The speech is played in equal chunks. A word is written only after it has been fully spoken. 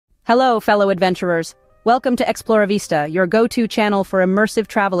Hello, fellow adventurers. Welcome to Xploravista, your go-to channel for immersive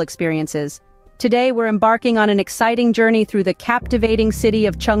travel experiences. Today, we're embarking on an exciting journey through the captivating city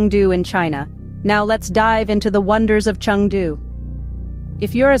of Chengdu in China. Now let's dive into the wonders of Chengdu.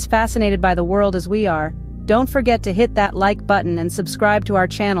 If you're as fascinated by the world as we are, don't forget to hit that like button and subscribe to our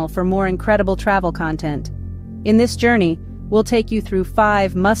channel for more incredible travel content. In this journey, we'll take you through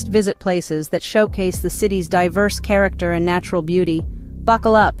 5 must-visit places that showcase the city's diverse character and natural beauty.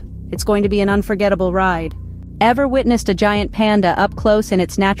 Buckle up, it's going to be an unforgettable ride. Ever witnessed a giant panda up close in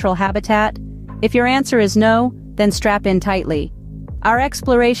its natural habitat? If your answer is no, then strap in tightly. Our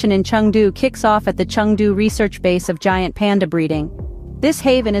exploration in Chengdu kicks off at the Chengdu Research Base of giant panda breeding. This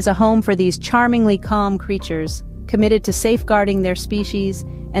haven is a home for these charmingly calm creatures, committed to safeguarding their species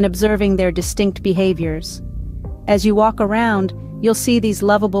and observing their distinct behaviors. As you walk around, you'll see these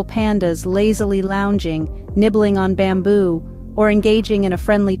lovable pandas lazily lounging, nibbling on bamboo, or engaging in a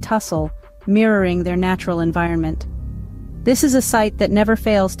friendly tussle, mirroring their natural environment. This is a sight that never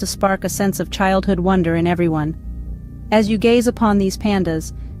fails to spark a sense of childhood wonder in everyone. As you gaze upon these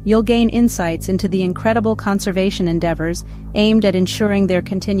pandas, you'll gain insights into the incredible conservation endeavors aimed at ensuring their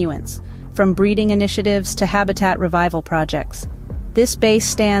continuance, from breeding initiatives to habitat revival projects. This base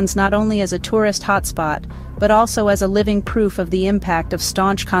stands not only as a tourist hotspot, but also as a living proof of the impact of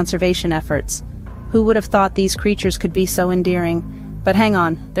staunch conservation efforts. Who would have thought these creatures could be so endearing? But hang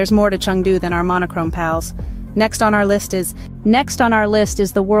on, there's more to Chengdu than our monochrome pals. Next on our list is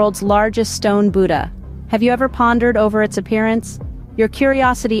the world's largest stone Buddha. Have you ever pondered over its appearance? Your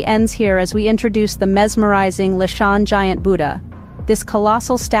curiosity ends here as we introduce the mesmerizing Leshan Giant Buddha. This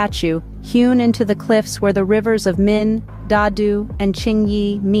colossal statue, hewn into the cliffs where the rivers of Min, Dadu, and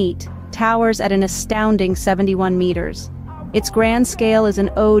Qingyi meet, towers at an astounding 71 meters. Its grand scale is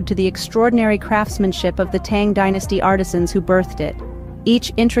an ode to the extraordinary craftsmanship of the Tang dynasty artisans who birthed it.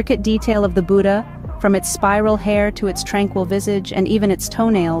 Each intricate detail of the Buddha, from its spiral hair to its tranquil visage and even its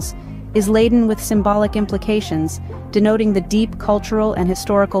toenails, is laden with symbolic implications, denoting the deep cultural and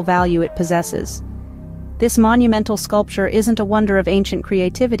historical value it possesses. This monumental sculpture isn't a wonder of ancient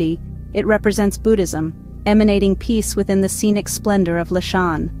creativity, it represents Buddhism, emanating peace within the scenic splendor of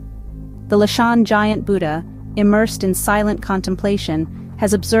Leshan. The Leshan Giant Buddha, immersed in silent contemplation,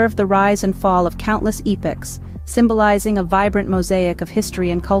 has observed the rise and fall of countless epochs, symbolizing a vibrant mosaic of history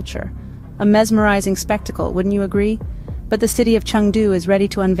and culture. A mesmerizing spectacle, wouldn't you agree? But the city of Chengdu is ready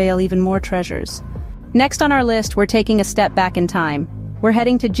to unveil even more treasures. Next on our list, we're taking a step back in time. We're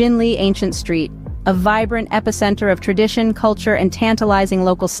heading to Jinli Ancient Street, a vibrant epicenter of tradition, culture, and tantalizing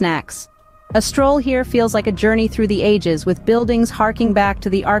local snacks. A stroll here feels like a journey through the ages, with buildings harking back to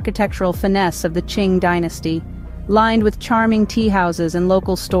the architectural finesse of the Qing dynasty. Lined with charming tea houses and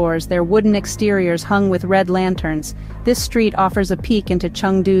local stores, their wooden exteriors hung with red lanterns, this street offers a peek into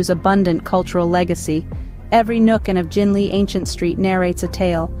Chengdu's abundant cultural legacy. Every nook of Jinli Ancient Street narrates a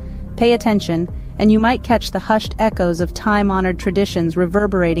tale. Pay attention, and you might catch the hushed echoes of time-honored traditions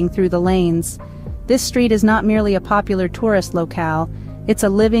reverberating through the lanes. This street is not merely a popular tourist locale, it's a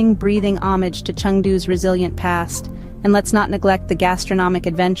living, breathing homage to Chengdu's resilient past. And let's not neglect the gastronomic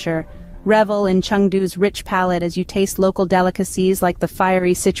adventure. Revel in Chengdu's rich palate as you taste local delicacies like the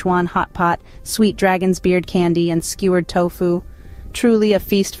fiery Sichuan hot pot, sweet dragon's beard candy, and skewered tofu. Truly a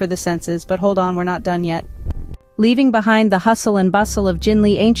feast for the senses, but hold on, we're not done yet. Leaving behind the hustle and bustle of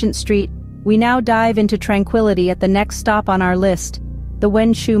Jinli Ancient Street, we now dive into tranquility at the next stop on our list, the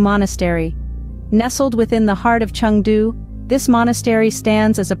Wenshu Monastery. Nestled within the heart of Chengdu, this monastery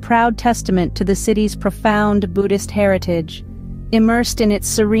stands as a proud testament to the city's profound Buddhist heritage. Immersed in its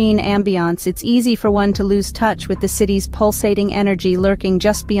serene ambiance, it's easy for one to lose touch with the city's pulsating energy lurking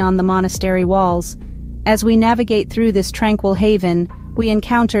just beyond the monastery walls. As we navigate through this tranquil haven, we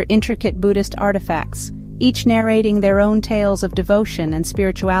encounter intricate Buddhist artifacts, each narrating their own tales of devotion and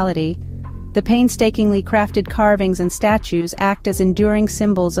spirituality. The painstakingly crafted carvings and statues act as enduring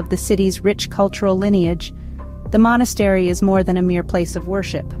symbols of the city's rich cultural lineage. The monastery is more than a mere place of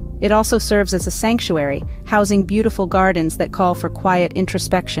worship. It also serves as a sanctuary, housing beautiful gardens that call for quiet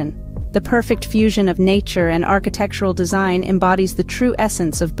introspection. The perfect fusion of nature and architectural design embodies the true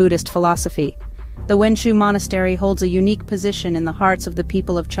essence of Buddhist philosophy. The Wenshu Monastery holds a unique position in the hearts of the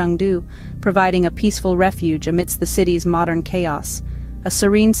people of Chengdu, providing a peaceful refuge amidst the city's modern chaos. A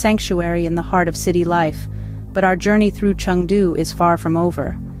serene sanctuary in the heart of city life. But our journey through Chengdu is far from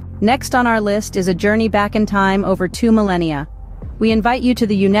over. Next on our list is a journey back in time over 2 millennia. We invite you to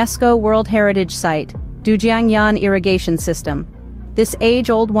the UNESCO World Heritage Site, Dujiangyan Irrigation System. This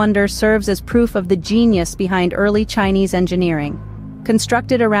age-old wonder serves as proof of the genius behind early Chinese engineering.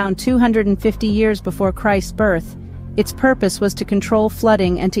 Constructed around 250 years before Christ's birth, Its purpose was to control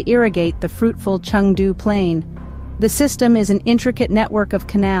flooding and to irrigate the fruitful Chengdu Plain. The system is an intricate network of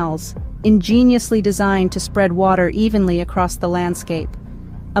canals, ingeniously designed to spread water evenly across the landscape.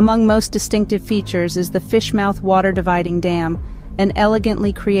 Among most distinctive features is the Fishmouth Water Dividing Dam, an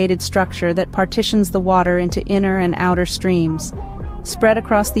elegantly created structure that partitions the water into inner and outer streams. Spread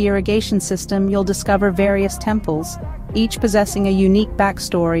across the irrigation system, you'll discover various temples, each possessing a unique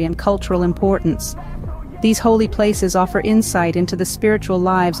backstory and cultural importance. These holy places offer insight into the spiritual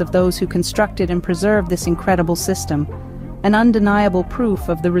lives of those who constructed and preserved this incredible system, an undeniable proof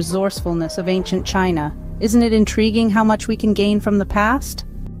of the resourcefulness of ancient China. Isn't it intriguing how much we can gain from the past?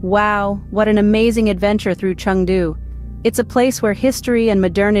 Wow, what an amazing adventure through Chengdu. It's a place where history and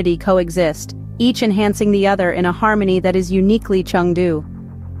modernity coexist, each enhancing the other in a harmony that is uniquely Chengdu.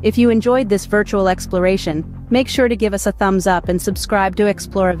 If you enjoyed this virtual exploration, make sure to give us a thumbs up and subscribe to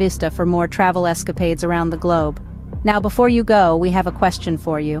Xploravista for more travel escapades around the globe. Now before you go, we have a question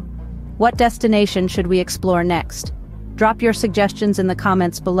for you. What destination should we explore next? Drop your suggestions in the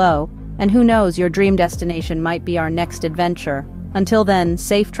comments below, and who knows, your dream destination might be our next adventure. Until then,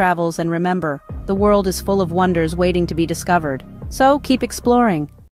 safe travels, and remember, the world is full of wonders waiting to be discovered. So keep exploring.